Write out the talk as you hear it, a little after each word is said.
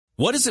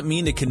What does it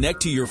mean to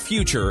connect to your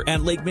future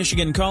at Lake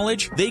Michigan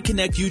College? They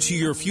connect you to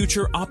your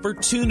future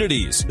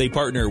opportunities. They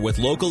partner with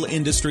local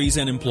industries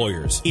and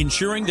employers,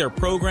 ensuring their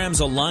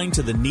programs align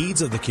to the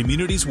needs of the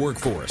community's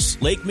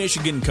workforce. Lake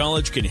Michigan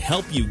College can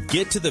help you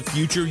get to the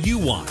future you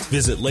want.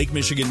 Visit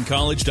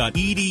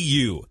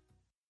lakemichigancollege.edu.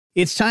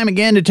 It's time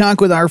again to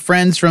talk with our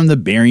friends from the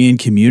Berrien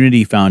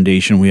Community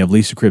Foundation. We have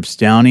Lisa Cripps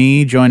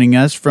Downey joining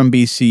us from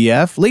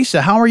BCF.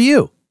 Lisa, how are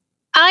you?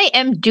 I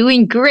am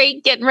doing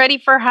great, getting ready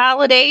for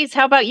holidays.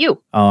 How about you?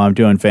 Oh, I'm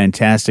doing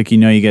fantastic. You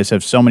know, you guys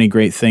have so many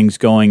great things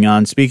going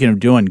on. Speaking of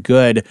doing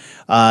good,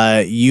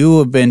 you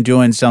have been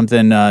doing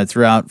something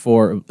throughout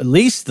for at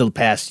least the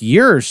past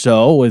year or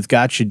so with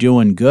Got You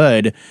Doing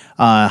Good,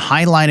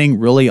 highlighting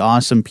really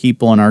awesome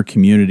people in our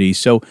community.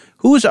 So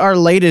who's our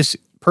latest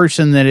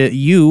person that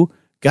you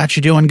got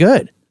you doing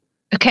good?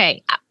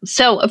 Okay,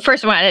 so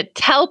first I want to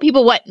tell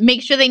people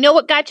make sure they know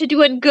what Got You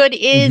Doing Good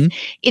is. Mm-hmm.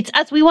 It's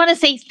us. We want to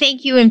say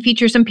thank you and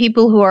feature some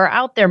people who are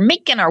out there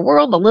making our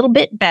world a little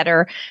bit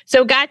better.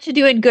 So Got You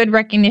Doing Good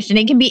recognition,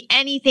 it can be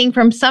anything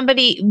from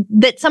somebody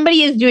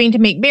is doing to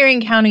make Berrien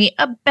County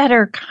a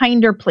better,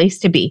 kinder place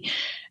to be.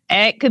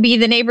 It could be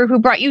the neighbor who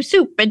brought you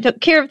soup and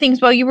took care of things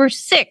while you were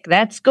sick.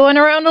 That's going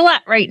around a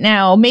lot right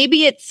now.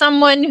 Maybe it's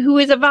someone who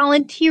is a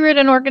volunteer at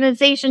an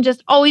organization,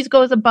 just always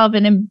goes above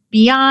and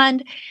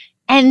beyond.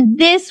 And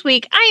this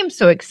week, I am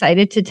so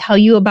excited to tell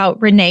you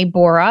about Renee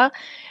Bora.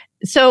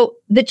 So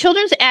the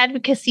Children's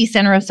Advocacy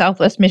Center of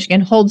Southwest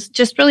Michigan holds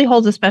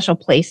a special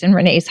place in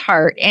Renee's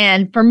heart.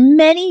 And for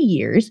many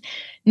years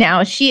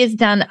now, she has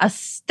done a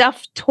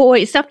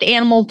stuffed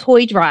animal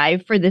toy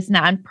drive for this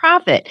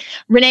nonprofit.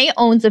 Renee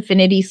owns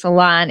Affinity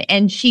Salon,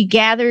 and she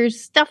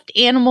gathers stuffed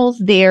animals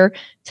there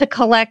to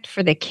collect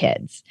for the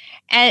kids.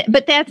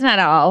 But that's not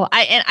all.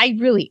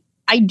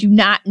 I do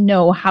not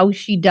know how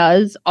she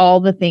does all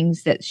the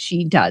things that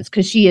she does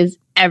because she is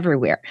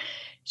everywhere.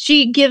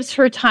 She gives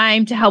her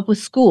time to help with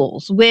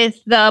schools,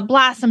 with the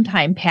Blossom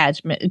Time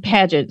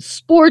pageant,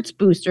 sports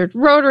boosters,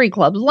 Rotary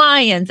clubs,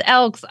 Lions,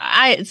 Elks,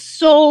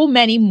 so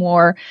many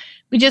more.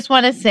 We just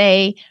want to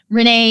say,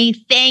 Renee,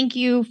 thank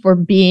you for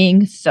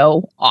being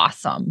so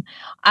awesome.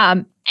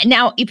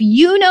 Now, if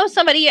you know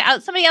somebody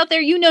out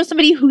there,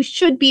 somebody who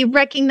should be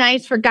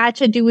recognized for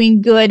Got You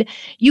Doing Good,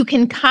 you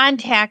can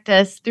contact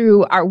us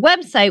through our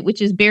website,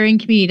 which is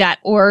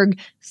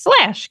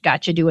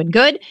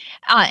berriencommunity.org/gotchadoinggood.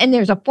 And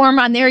there's a form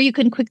on there you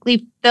can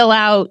quickly fill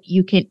out.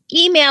 You can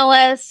email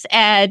us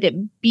at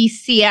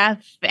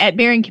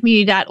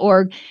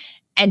bcf@berriencommunity.org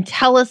and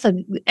tell us a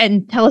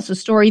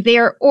story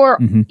there, or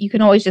you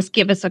can always just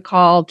give us a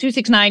call,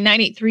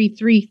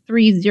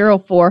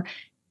 269-983-3304.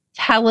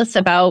 Tell us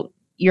about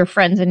your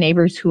friends and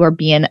neighbors who are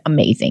being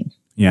amazing.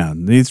 Yeah,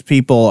 these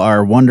people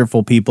are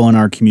wonderful people in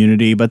our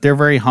community, but they're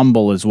very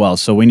humble as well.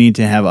 So we need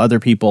to have other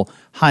people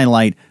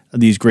highlight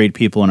these great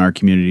people in our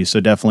community. So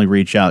definitely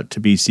reach out to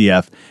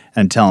BCF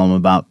and tell them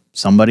about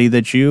somebody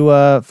that you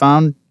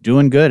found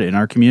doing good in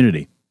our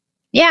community.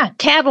 Yeah,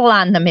 tattle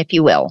on them, if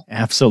you will.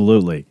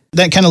 Absolutely.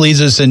 That kind of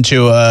leads us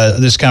into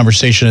this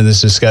conversation and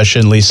this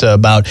discussion, Lisa,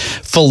 about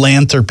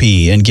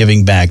philanthropy and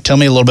giving back. Tell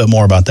me a little bit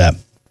more about that.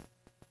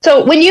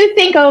 So when you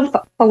think of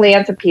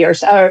philanthropy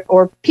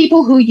or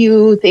people who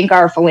you think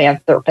are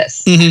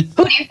philanthropists, who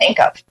do you think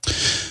of?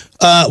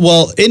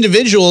 Well,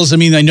 individuals, I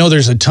mean, I know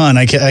there's a ton.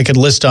 I could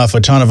list off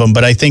a ton of them,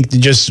 but I think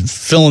just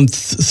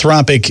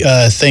philanthropic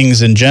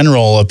things in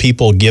general of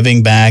people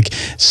giving back,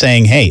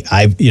 saying, hey,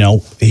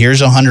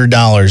 here's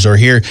 $100 or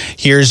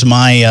here's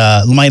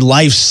my my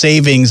life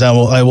savings.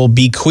 I will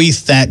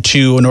bequeath that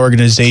to an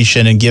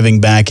organization and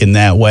giving back in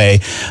that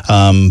way.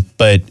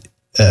 But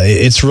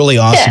it's really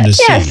awesome to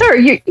see. Yeah, sure.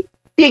 You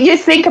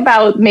think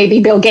about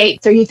maybe Bill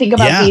Gates, or you think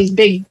about these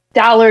big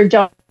dollar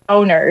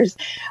donors.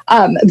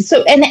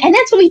 So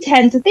that's what we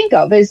tend to think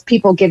of as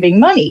people giving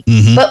money.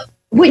 Mm-hmm. But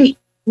when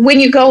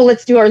you go,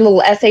 let's do our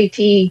little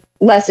SAT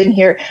lesson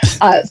here.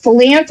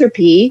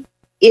 Philanthropy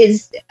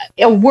is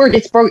a word.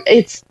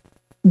 It's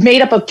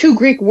made up of two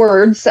Greek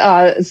words.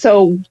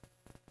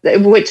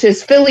 Which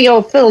is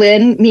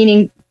philein,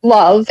 meaning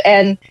love,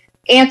 and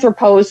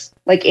anthropos,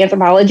 like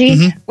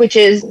anthropology, which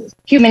is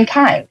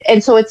humankind.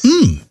 And so it's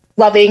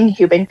loving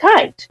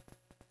humankind.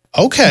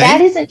 Okay.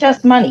 That isn't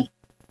just money.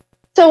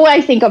 So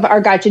I think of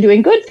our Got You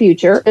Doing Good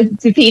features,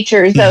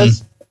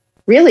 those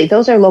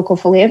are local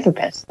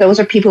philanthropists. Those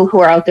are people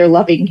who are out there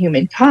loving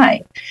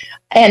humankind.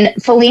 And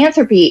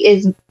philanthropy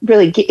is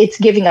really, it's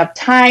giving up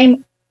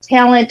time,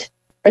 talent,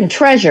 and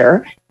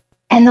treasure.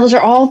 And those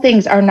are all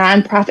things our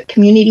nonprofit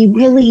community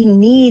really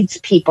needs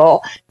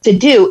people to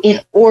do in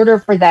order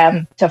for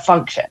them to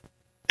function.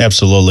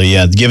 Absolutely,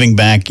 yeah. Giving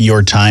back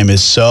your time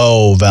is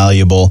so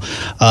valuable.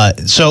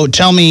 So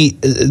tell me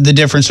the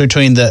difference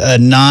between a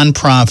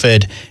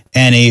nonprofit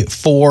and a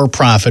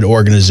for-profit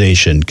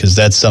organization, because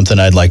that's something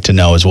I'd like to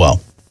know as well.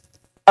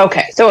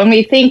 Okay, so when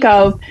we think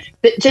of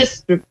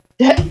just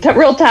the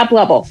real top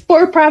level.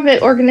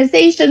 For-profit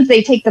organizations,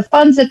 they take the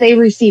funds that they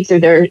receive through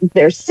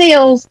their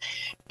sales,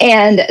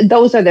 and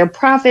those are their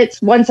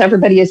profits. Once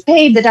everybody is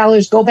paid, the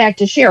dollars go back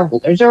to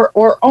shareholders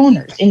or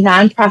owners. In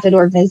nonprofit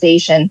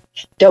organization,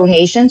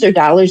 donations or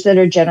dollars that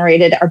are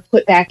generated are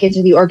put back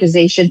into the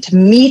organization to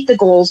meet the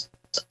goals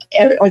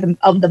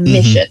of the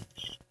mission.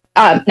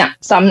 Now,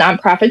 some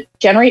nonprofits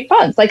generate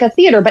funds, like a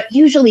theater, but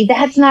usually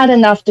that's not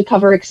enough to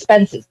cover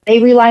expenses. They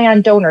rely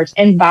on donors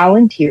and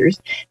volunteers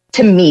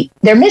to meet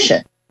their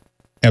mission.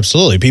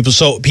 Absolutely.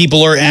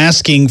 People are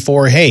asking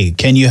for, hey,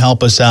 can you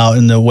help us out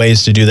in the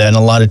ways to do that? And a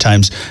lot of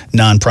times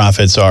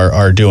nonprofits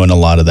are doing a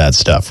lot of that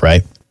stuff,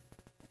 right?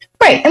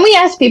 Right. And we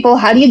ask people,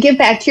 how do you give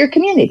back to your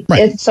community?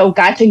 Right. So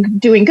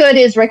doing good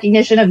is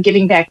recognition of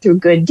giving back through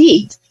good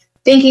deeds.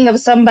 Thinking of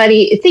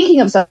somebody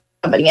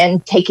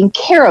and taking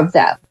care of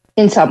them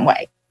in some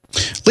way.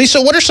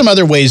 Lisa, what are some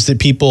other ways that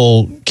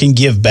people can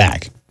give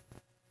back?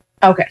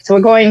 Okay. So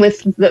we're going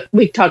with,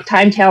 we talked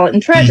time, talent,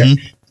 and treasure.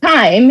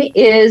 Time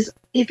is,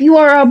 if you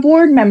are a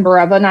board member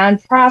of a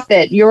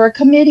nonprofit, you're a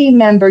committee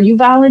member, you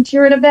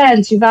volunteer at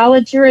events, you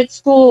volunteer at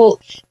school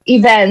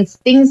events,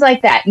 things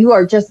like that. You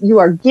are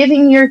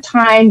giving your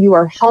time, you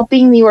are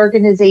helping the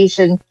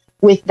organization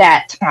with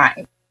that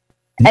time.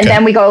 Okay. And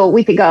then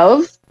we think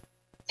of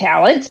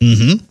talent.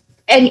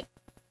 And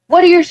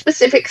what are your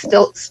specific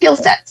skill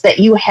sets that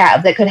you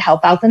have that could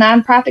help out the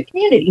nonprofit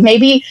community?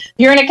 Maybe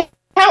you're an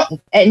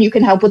accountant and you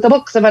can help with the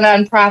books of a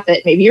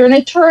nonprofit. Maybe you're an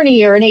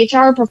attorney or an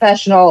HR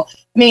professional.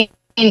 I mean,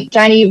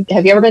 Johnny,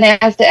 have you ever been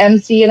asked to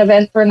MC an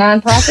event for a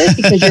nonprofit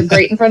because you're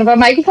great in front of a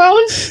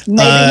microphone?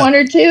 Maybe one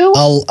or two?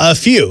 A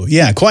few.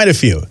 Yeah, quite a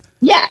few.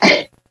 Yeah,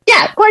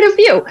 quite a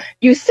few.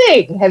 You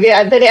sing. Have you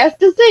been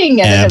asked to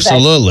sing at an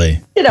Absolutely.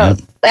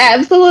 event?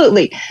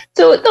 Absolutely.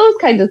 So those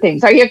kinds of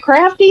things. Are you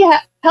crafty?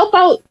 Help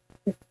out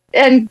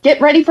and get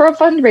ready for a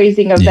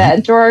fundraising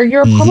event, or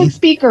you're a public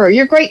speaker, or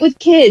you're great with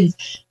kids.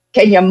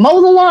 Can you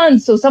mow the lawn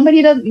so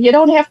you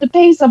don't have to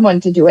pay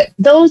someone to do it?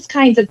 Those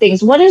kinds of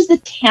things. What is the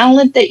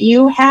talent that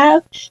you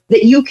have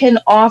that you can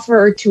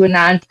offer to a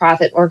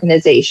nonprofit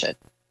organization?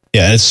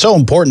 Yeah, it's so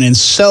important and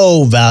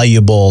so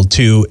valuable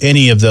to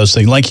any of those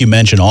things. Like you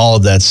mentioned, all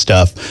of that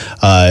stuff,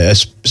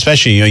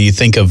 especially, you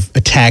think of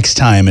tax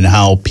time and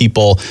how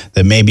people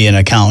that may be an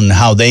accountant,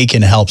 how they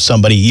can help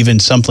somebody, even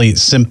something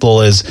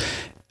simple as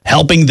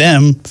helping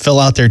them fill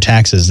out their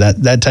taxes,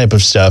 that type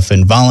of stuff,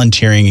 and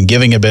volunteering and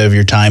giving a bit of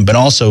your time, but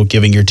also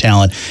giving your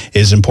talent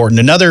is important.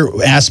 Another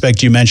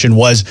aspect you mentioned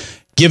was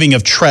giving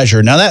of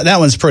treasure. Now that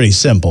one's pretty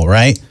simple,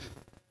 right?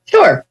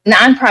 Sure.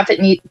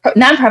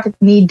 Nonprofits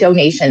need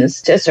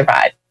donations to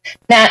survive.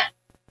 Now,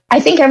 I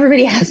think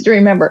everybody has to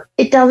remember,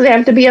 it doesn't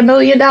have to be $1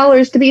 million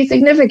to be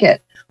significant.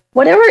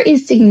 Whatever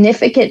is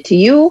significant to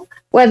you,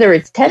 whether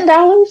it's $10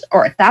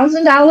 or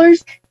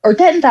 $1,000 or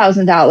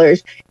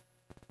 $10,000,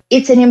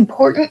 it's an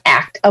important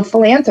act of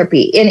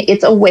philanthropy, and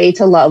it's a way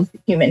to love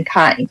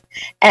humankind.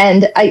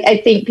 And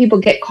I think people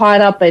get caught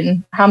up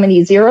in how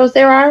many zeros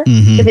there are.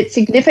 If it's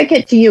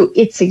significant to you,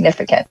 it's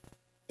significant.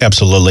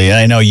 Absolutely. And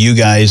I know you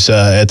guys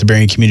at the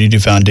Berrien Community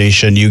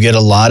Foundation, you get a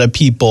lot of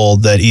people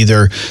that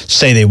either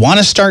say they want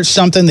to start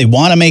something, they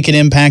want to make an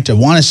impact, or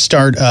want to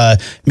start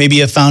maybe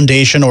a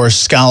foundation or a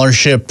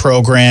scholarship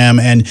program,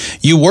 and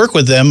you work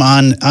with them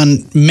on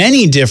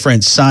many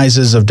different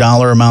sizes of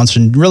dollar amounts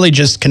and really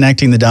just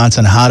connecting the dots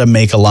on how to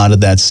make a lot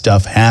of that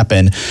stuff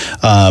happen.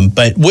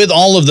 But with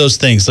all of those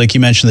things, like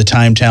you mentioned, the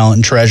time, talent,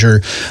 and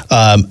treasure,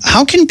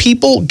 how can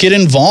people get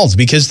involved?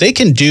 Because they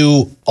can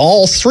do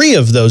all three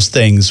of those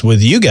things with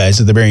you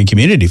guys at the Berrien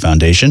Community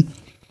Foundation.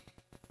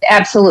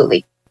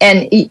 Absolutely.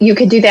 And you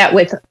can do that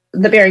with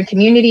the Berrien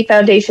Community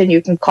Foundation.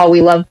 You can call. We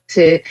love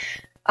to,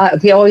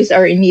 we always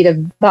are in need of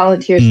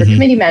volunteers for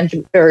committee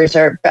members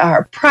or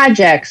our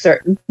projects,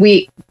 or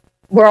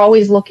we're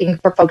always looking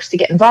for folks to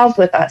get involved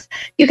with us.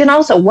 You can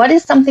also, what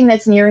is something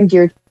that's near and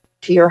dear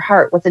to your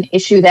heart? What's an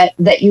issue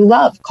that you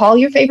love? Call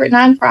your favorite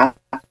nonprofit,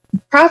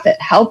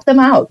 help them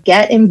out,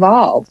 get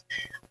involved.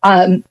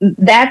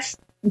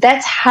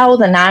 That's how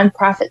the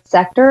nonprofit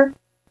sector,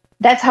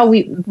 that's how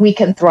we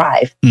can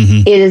thrive,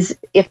 is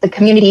if the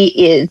community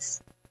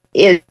is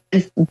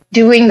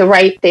doing the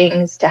right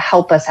things to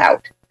help us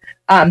out.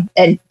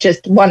 And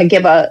just want to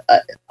give a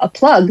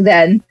plug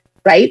then,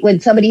 right? When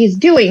somebody is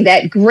doing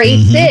that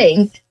great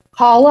thing,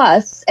 call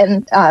us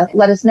and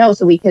let us know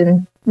so we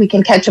can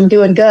catch them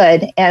doing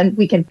good, and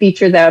we can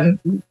feature them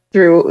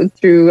through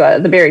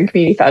the Berrien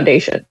Community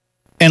Foundation.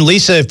 And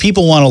Lisa, if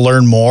people want to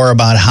learn more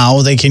about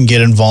how they can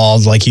get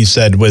involved, like you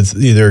said, with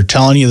either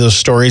telling you those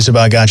stories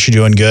about Got You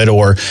Doing Good,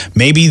 or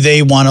maybe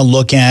they want to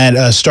look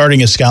at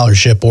starting a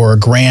scholarship or a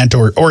grant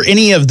or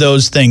any of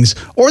those things,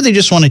 or they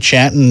just want to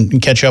chat and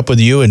catch up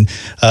with you and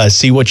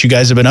see what you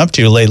guys have been up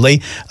to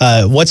lately,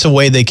 what's a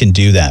way they can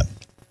do that?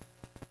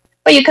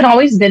 Well, you can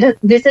always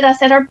visit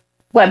us at our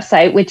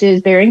website, which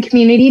is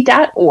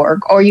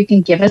berriencommunity.org, or you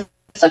can give us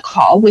a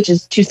call, which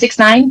is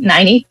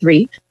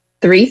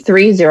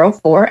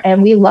 269-983-3304,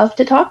 and we love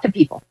to talk to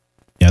people.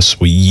 Yeah, Yes,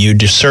 you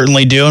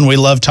certainly do, and we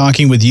love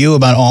talking with you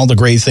about all the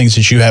great things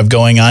that you have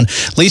going on.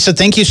 Lisa,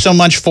 thank you so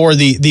much for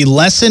the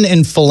lesson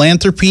in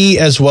philanthropy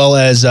as well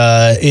as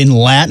in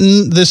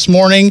Latin this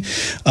morning,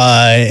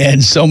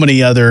 and so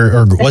many other,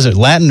 or was it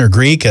Latin or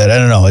Greek? I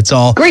don't know. It's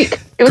all Greek.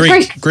 It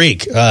was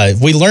Greek.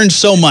 We learned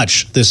so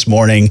much this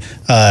morning.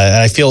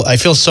 I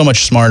feel so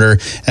much smarter,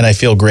 and I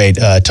feel great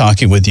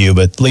talking with you.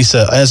 But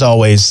Lisa, as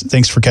always,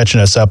 thanks for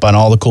catching us up on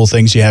all the cool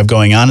things you have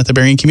going on at the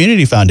Berrien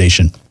Community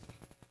Foundation.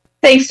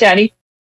 Thanks, Johnny.